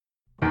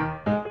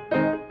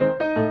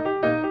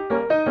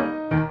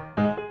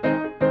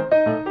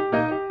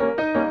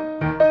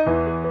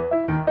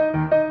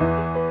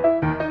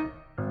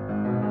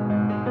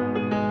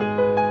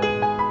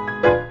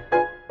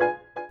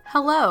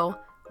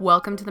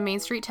Welcome to the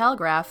Main Street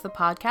Telegraph, the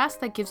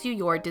podcast that gives you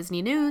your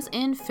Disney news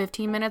in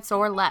 15 minutes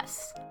or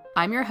less.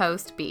 I'm your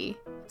host, B,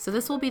 so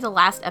this will be the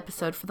last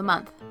episode for the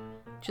month.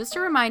 Just a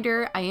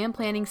reminder, I am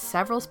planning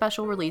several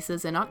special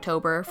releases in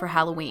October for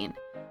Halloween.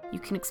 You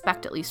can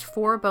expect at least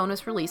 4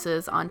 bonus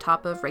releases on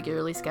top of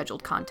regularly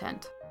scheduled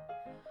content.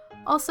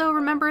 Also,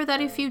 remember that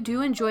if you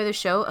do enjoy the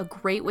show, a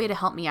great way to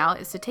help me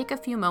out is to take a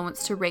few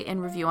moments to rate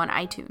and review on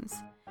iTunes.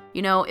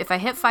 You know, if I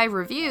hit 5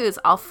 reviews,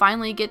 I'll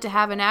finally get to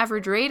have an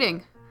average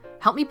rating.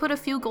 Help me put a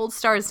few gold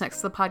stars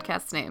next to the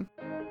podcast's name.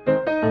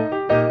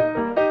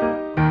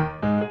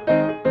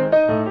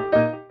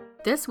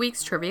 This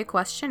week's trivia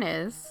question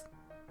is,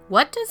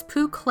 what does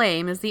Pooh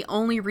claim is the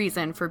only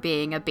reason for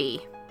being a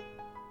bee?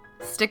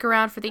 Stick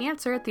around for the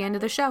answer at the end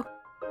of the show.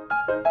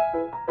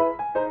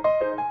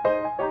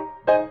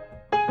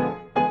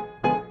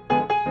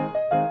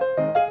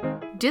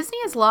 Disney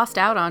has lost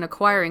out on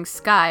acquiring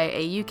Sky,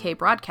 a UK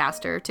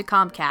broadcaster, to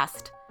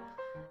Comcast.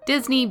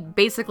 Disney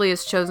basically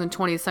has chosen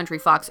 20th Century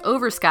Fox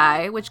over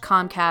Sky, which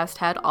Comcast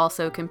had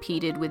also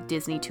competed with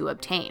Disney to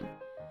obtain.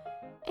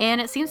 And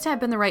it seems to have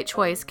been the right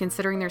choice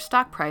considering their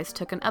stock price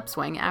took an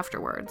upswing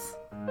afterwards.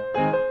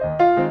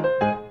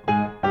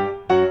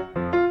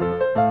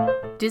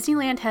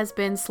 Disneyland has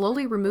been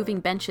slowly removing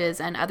benches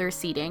and other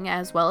seating,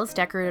 as well as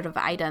decorative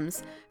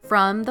items,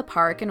 from the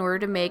park in order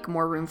to make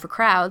more room for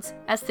crowds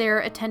as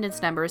their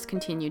attendance numbers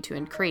continue to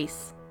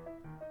increase.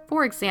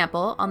 For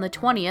example, on the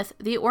 20th,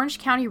 the Orange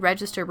County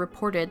Register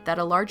reported that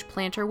a large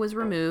planter was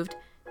removed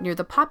near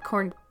the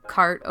popcorn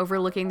cart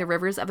overlooking the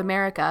rivers of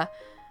America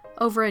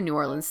over in New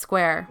Orleans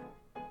Square.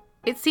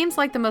 It seems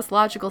like the most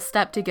logical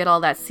step to get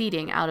all that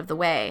seating out of the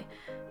way.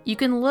 You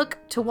can look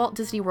to Walt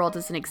Disney World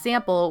as an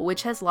example,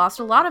 which has lost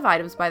a lot of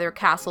items by their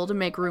castle to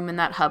make room in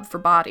that hub for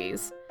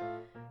bodies.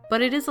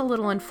 But it is a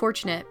little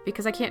unfortunate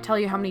because I can't tell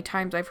you how many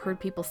times I've heard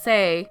people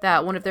say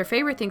that one of their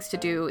favorite things to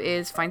do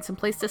is find some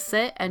place to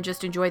sit and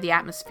just enjoy the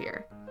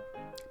atmosphere.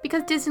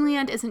 Because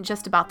Disneyland isn't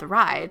just about the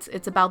rides,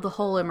 it's about the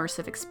whole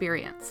immersive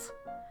experience.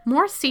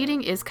 More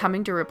seating is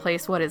coming to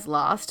replace what is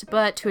lost,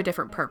 but to a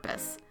different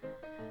purpose.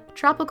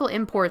 Tropical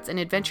Imports in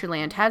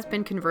Adventureland has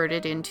been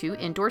converted into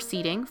indoor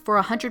seating for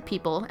 100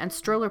 people and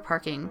stroller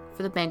parking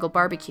for the Bengal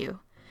barbecue.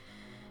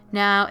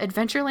 Now,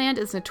 Adventureland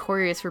is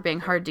notorious for being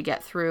hard to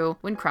get through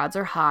when crowds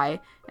are high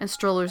and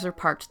strollers are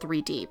parked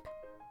 3 deep.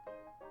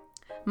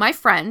 My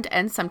friend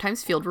and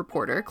sometimes field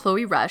reporter,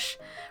 Chloe Rush,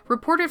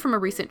 reported from a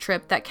recent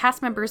trip that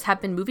cast members have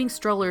been moving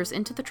strollers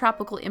into the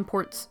Tropical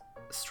Imports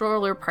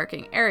stroller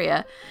parking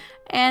area,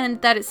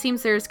 and that it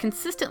seems there's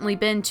consistently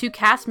been 2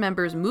 cast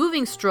members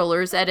moving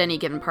strollers at any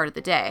given part of the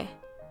day.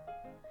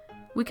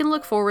 We can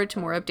look forward to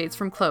more updates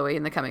from Chloe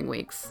in the coming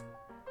weeks.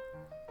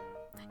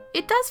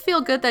 It does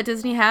feel good that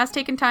Disney has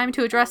taken time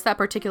to address that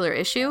particular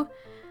issue.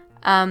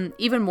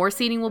 Even more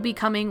seating will be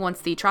coming once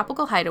the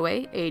Tropical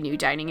Hideaway, a new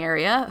dining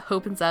area,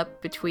 opens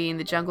up between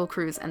the Jungle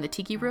Cruise and the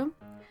Tiki Room.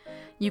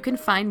 You can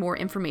find more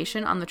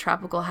information on the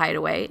Tropical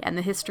Hideaway and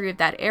the history of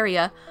that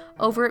area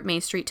over at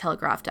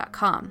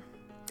mainstreettelegraph.com.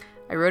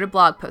 I wrote a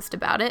blog post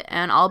about it,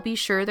 and I'll be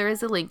sure there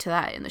is a link to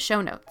that in the show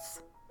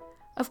notes.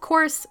 Of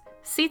course,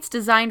 seats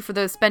designed for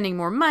those spending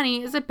more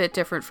money is a bit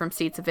different from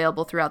seats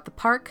available throughout the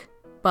park,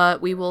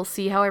 but we will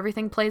see how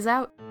everything plays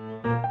out.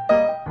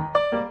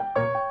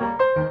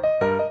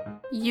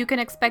 You can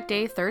expect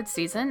a 3rd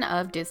season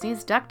of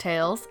Disney's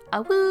DuckTales.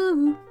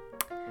 Awoo!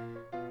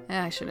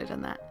 I shouldn't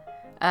have done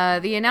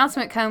that. The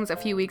announcement comes a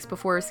few weeks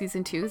before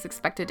Season 2 is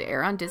expected to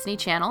air on Disney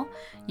Channel.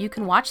 You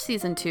can watch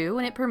Season 2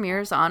 when it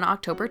premieres on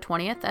October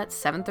 20th at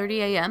 7:30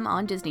 a.m.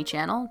 on Disney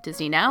Channel,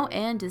 Disney Now,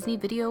 and Disney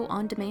Video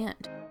on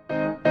Demand.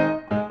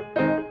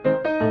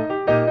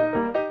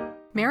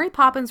 Mary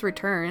Poppins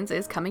Returns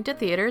is coming to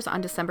theaters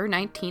on December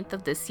 19th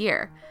of this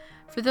year.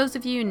 For those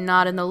of you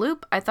not in the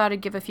loop, I thought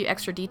I'd give a few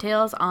extra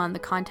details on the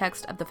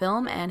context of the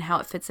film and how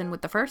it fits in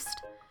with the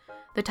first.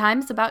 The time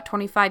is about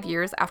 25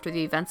 years after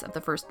the events of the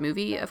first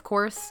movie, of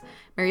course.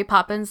 Mary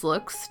Poppins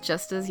looks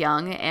just as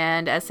young,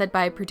 and as said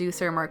by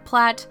producer Mark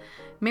Platt,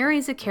 Mary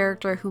is a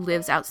character who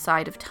lives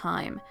outside of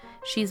time.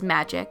 She's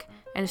magic,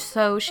 and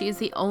so she is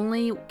the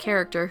only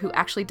character who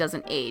actually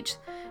doesn't age.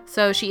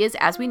 So she is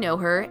as we know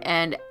her,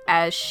 and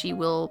as she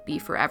will be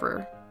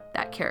forever,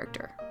 that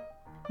character.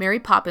 Mary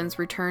Poppins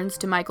returns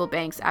to Michael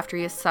Banks after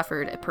he has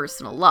suffered a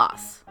personal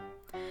loss.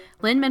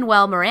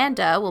 Lin-Manuel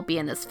Miranda will be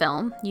in this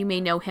film. You may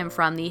know him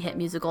from the hit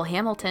musical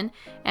Hamilton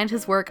and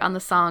his work on the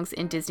songs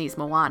in Disney's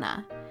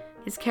Moana.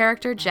 His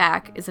character,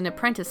 Jack, is an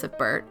apprentice of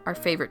Bert, our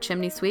favorite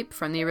chimney sweep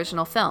from the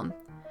original film.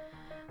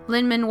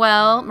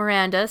 Lin-Manuel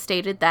Miranda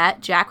stated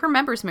that Jack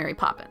remembers Mary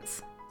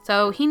Poppins,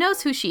 so he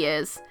knows who she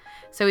is,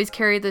 so he's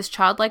carried this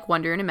childlike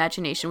wonder and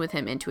imagination with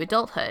him into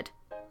adulthood.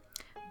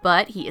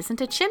 But he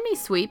isn't a chimney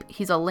sweep,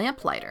 he's a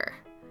lamplighter.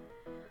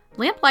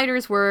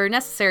 Lamplighters were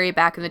necessary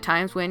back in the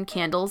times when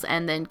candles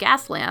and then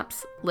gas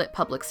lamps lit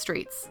public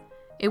streets.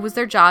 It was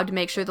their job to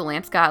make sure the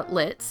lamps got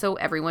lit so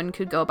everyone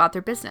could go about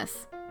their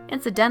business.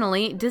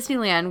 Incidentally,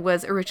 Disneyland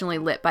was originally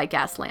lit by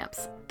gas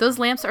lamps. Those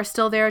lamps are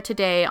still there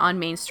today on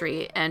Main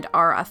Street and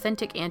are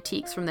authentic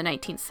antiques from the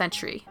 19th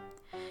century.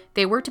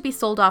 They were to be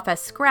sold off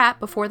as scrap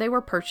before they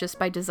were purchased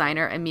by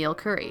designer Emile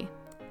Curie.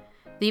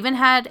 They even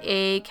had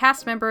a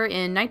cast member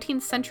in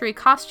 19th century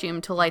costume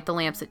to light the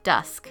lamps at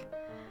dusk.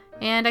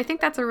 And I think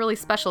that's a really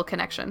special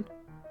connection.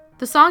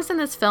 The songs in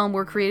this film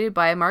were created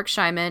by Mark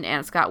Scheinman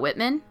and Scott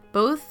Whitman.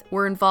 Both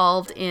were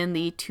involved in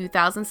the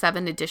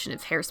 2007 edition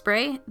of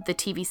Hairspray, the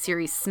TV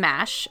series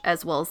Smash,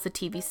 as well as the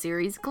TV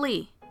series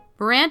Glee.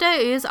 Miranda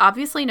is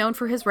obviously known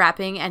for his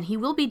rapping, and he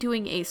will be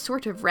doing a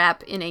sort of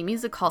rap in a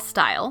music hall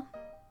style,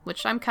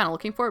 which I'm kind of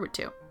looking forward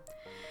to.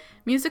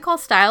 Music hall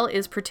style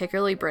is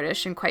particularly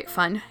British and quite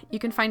fun. You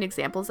can find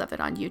examples of it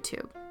on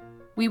YouTube.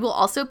 We will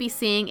also be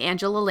seeing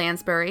Angela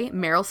Lansbury,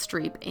 Meryl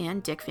Streep,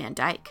 and Dick Van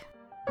Dyke.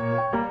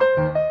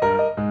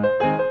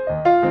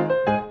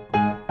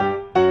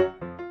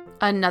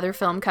 Another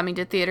film coming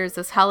to theaters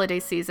this holiday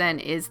season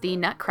is The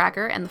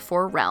Nutcracker and the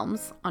Four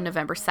Realms on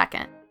November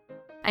 2nd.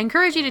 I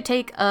encourage you to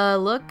take a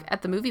look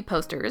at the movie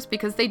posters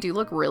because they do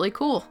look really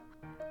cool.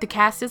 The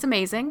cast is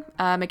amazing.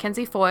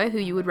 Mackenzie Foy, who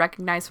you would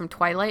recognize from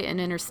Twilight and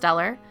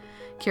Interstellar,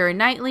 Keira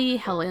Knightley,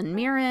 Helen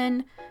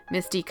Mirren,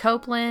 Misty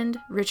Copeland,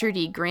 Richard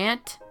E.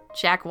 Grant,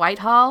 Jack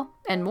Whitehall,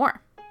 and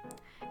more.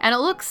 And it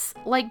looks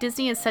like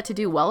Disney is set to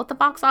do well at the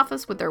box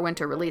office with their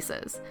winter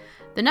releases.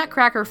 The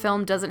Nutcracker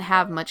film doesn't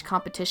have much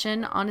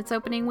competition on its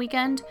opening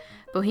weekend.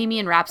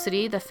 Bohemian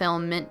Rhapsody, the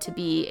film meant to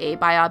be a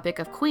biopic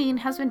of Queen,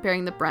 has been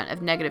bearing the brunt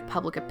of negative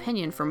public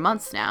opinion for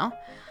months now.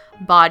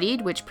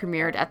 Bodied, which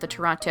premiered at the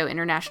Toronto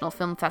International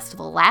Film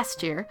Festival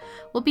last year,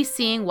 will be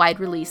seeing wide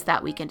release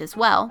that weekend as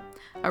well,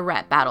 a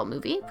rap battle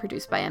movie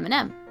produced by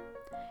Eminem.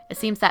 It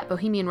seems that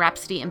Bohemian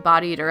Rhapsody and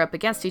Bodied are up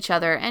against each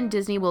other, and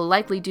Disney will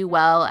likely do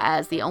well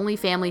as the only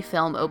family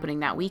film opening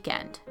that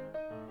weekend.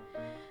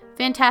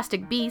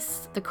 Fantastic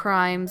Beasts: The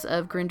Crimes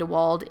of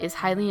Grindelwald is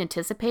highly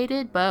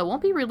anticipated, but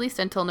won't be released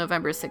until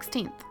November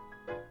 16th.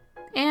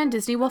 And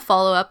Disney will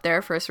follow up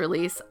their first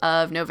release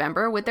of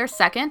November with their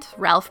second,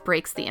 Ralph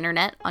Breaks the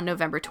Internet, on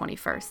November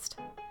 21st.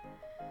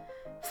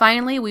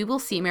 Finally, we will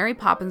see Mary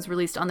Poppins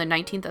released on the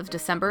 19th of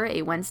December,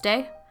 a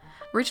Wednesday.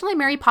 Originally,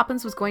 Mary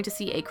Poppins was going to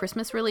see a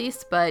Christmas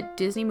release, but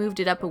Disney moved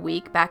it up a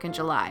week back in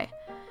July.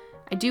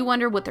 I do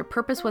wonder what their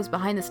purpose was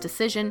behind this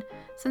decision,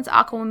 since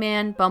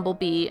Aquaman,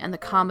 Bumblebee, and the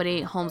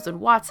comedy Holmes and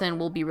Watson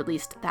will be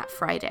released that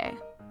Friday.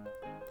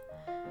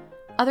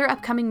 Other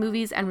upcoming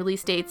movies and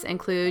release dates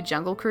include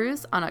Jungle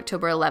Cruise on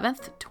October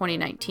 11th,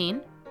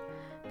 2019,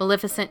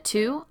 Maleficent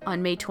 2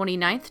 on May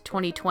 29th,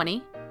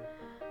 2020,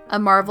 a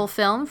Marvel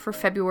film for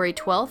February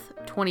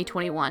 12th,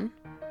 2021,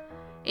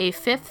 a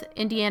fifth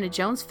Indiana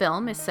Jones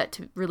film is set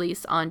to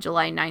release on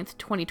July 9th,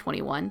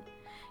 2021,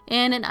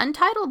 and an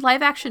untitled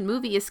live-action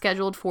movie is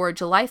scheduled for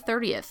July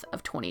 30th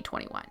of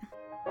 2021.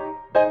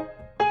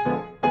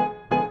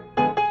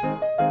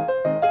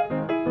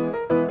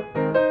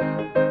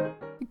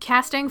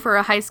 Casting for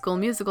a High School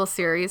Musical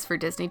series for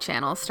Disney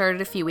Channel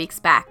started a few weeks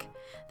back.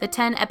 The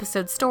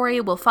 10-episode story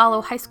will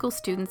follow high school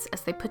students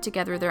as they put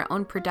together their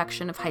own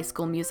production of High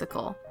School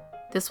Musical.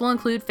 This will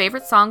include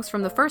favorite songs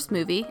from the first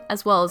movie,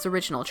 as well as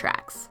original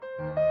tracks.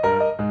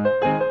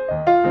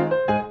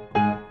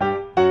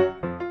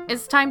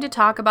 It's time to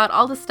talk about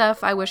all the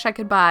stuff I wish I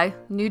could buy,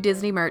 new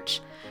Disney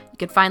merch. You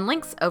can find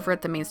links over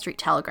at the Main Street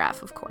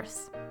Telegraph, of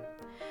course.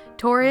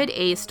 Torrid,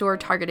 a store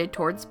targeted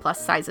towards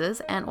plus sizes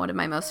and one of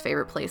my most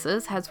favorite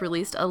places, has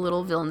released a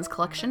Little Villains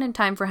collection in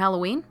time for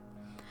Halloween.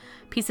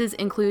 Pieces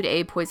include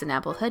a Poison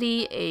Apple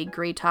hoodie, a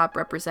gray top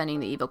representing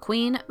the Evil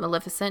Queen,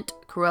 Maleficent,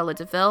 Cruella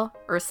de Vil,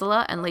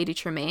 Ursula, and Lady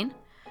Tremaine.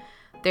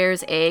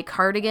 There's a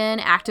cardigan,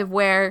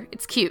 activewear.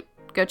 It's cute.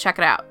 Go check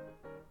it out.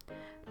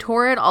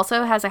 Torrid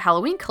also has a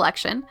Halloween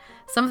collection,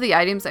 some of the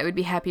items I would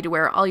be happy to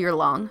wear all year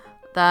long.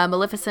 The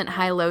Maleficent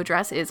high-low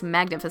dress is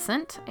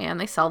magnificent, and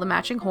they sell the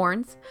matching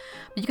horns.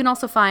 But you can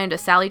also find a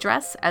Sally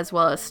dress, as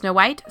well as Snow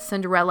White,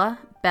 Cinderella,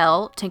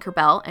 Belle,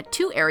 Tinkerbell, and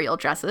 2 Ariel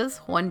dresses,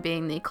 one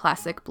being the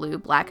classic blue,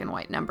 black, and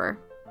white number.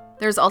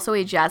 There's also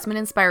a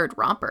Jasmine-inspired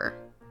romper.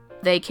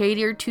 They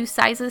cater to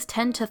sizes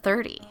 10 to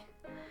 30.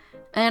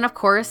 And of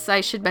course,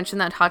 I should mention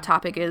that Hot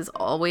Topic is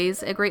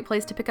always a great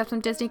place to pick up some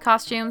Disney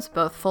costumes,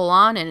 both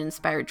full-on and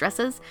inspired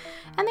dresses,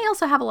 and they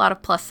also have a lot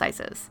of plus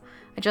sizes.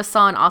 I just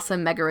saw an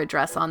awesome Megara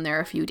dress on there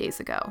a few days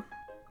ago.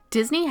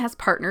 Disney has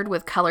partnered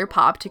with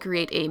ColourPop to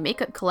create a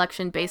makeup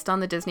collection based on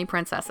the Disney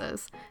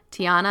princesses: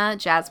 Tiana,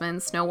 Jasmine,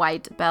 Snow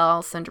White,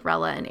 Belle,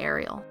 Cinderella, and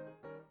Ariel.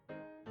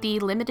 The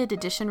limited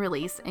edition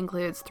release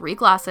includes 3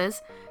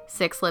 glosses,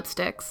 6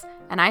 lipsticks,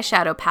 an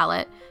eyeshadow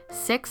palette,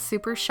 6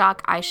 Super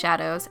Shock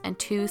eyeshadows, and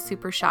 2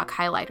 Super Shock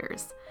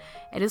highlighters.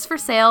 It is for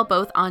sale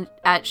both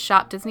at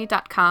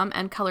shopdisney.com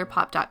and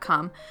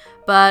colourpop.com,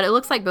 but it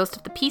looks like most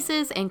of the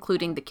pieces,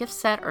 including the gift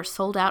set, are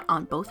sold out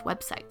on both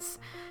websites,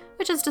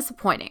 which is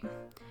disappointing.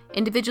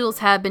 Individuals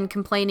have been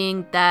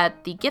complaining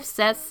that the gift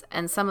sets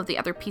and some of the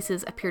other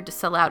pieces appeared to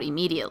sell out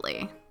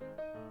immediately.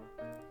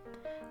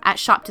 At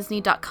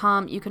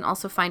shopdisney.com, you can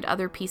also find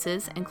other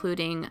pieces,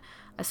 including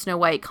a Snow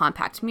White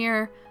compact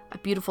mirror, a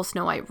beautiful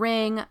Snow White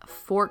ring,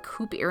 4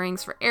 hoop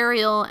earrings for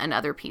Ariel, and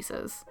other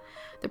pieces.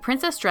 The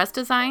princess dress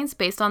designs,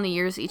 based on the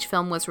years each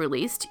film was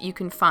released, you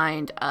can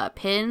find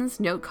pins,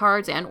 note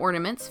cards, and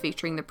ornaments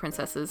featuring the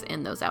princesses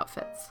in those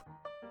outfits.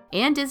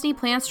 And Disney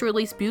plans to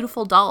release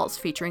beautiful dolls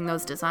featuring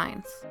those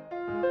designs.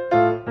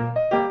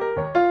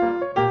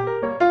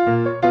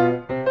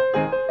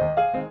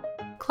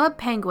 Club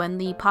Penguin,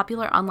 the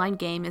popular online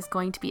game, is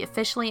going to be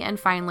officially and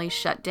finally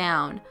shut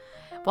down.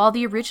 While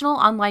the original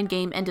online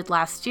game ended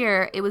last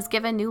year, it was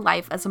given new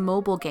life as a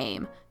mobile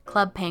game,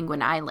 Club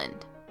Penguin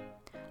Island.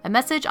 A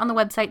message on the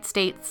website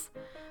states,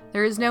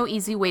 "There is no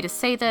easy way to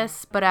say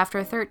this, but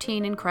after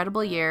 13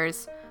 incredible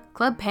years,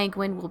 Club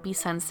Penguin will be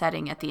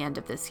sunsetting at the end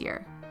of this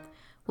year.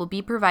 We'll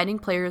be providing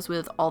players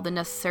with all the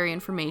necessary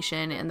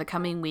information in the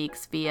coming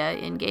weeks via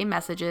in-game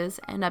messages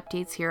and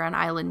updates here on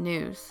Island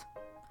News."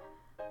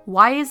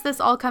 Why is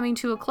this all coming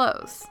to a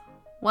close?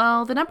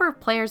 Well, the number of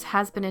players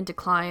has been in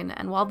decline,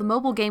 and while the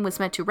mobile game was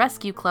meant to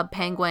rescue Club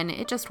Penguin,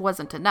 it just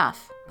wasn't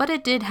enough. But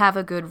it did have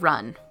a good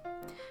run.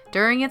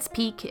 During its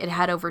peak, it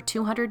had over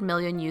 200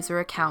 million user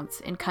accounts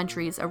in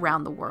countries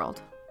around the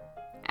world.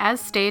 As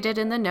stated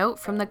in the note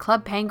from the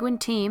Club Penguin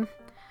team,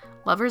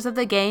 lovers of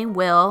the game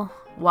will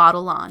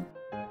waddle on.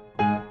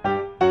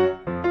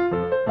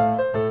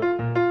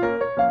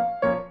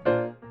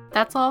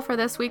 That's all for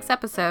this week's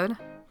episode.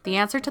 The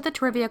answer to the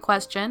trivia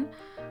question,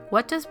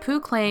 what does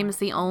Pooh claim is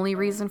the only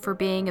reason for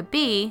being a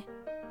bee?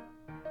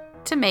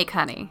 To make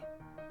honey.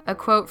 A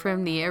quote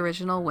from the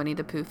original Winnie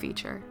the Pooh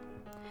feature.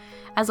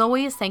 As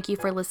always, thank you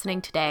for listening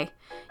today.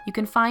 You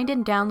can find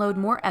and download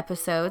more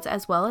episodes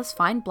as well as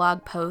find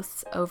blog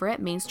posts over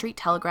at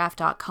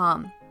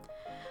mainstreettelegraph.com.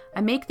 I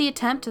make the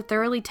attempt to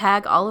thoroughly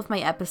tag all of my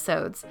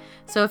episodes,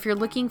 so if you're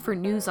looking for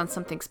news on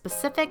something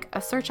specific,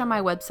 a search on my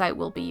website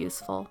will be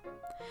useful.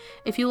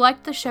 If you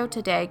liked the show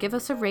today, give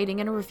us a rating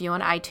and a review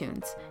on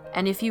iTunes.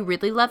 And if you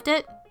really loved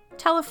it,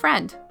 tell a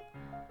friend.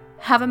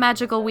 Have a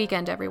magical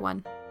weekend,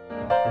 everyone.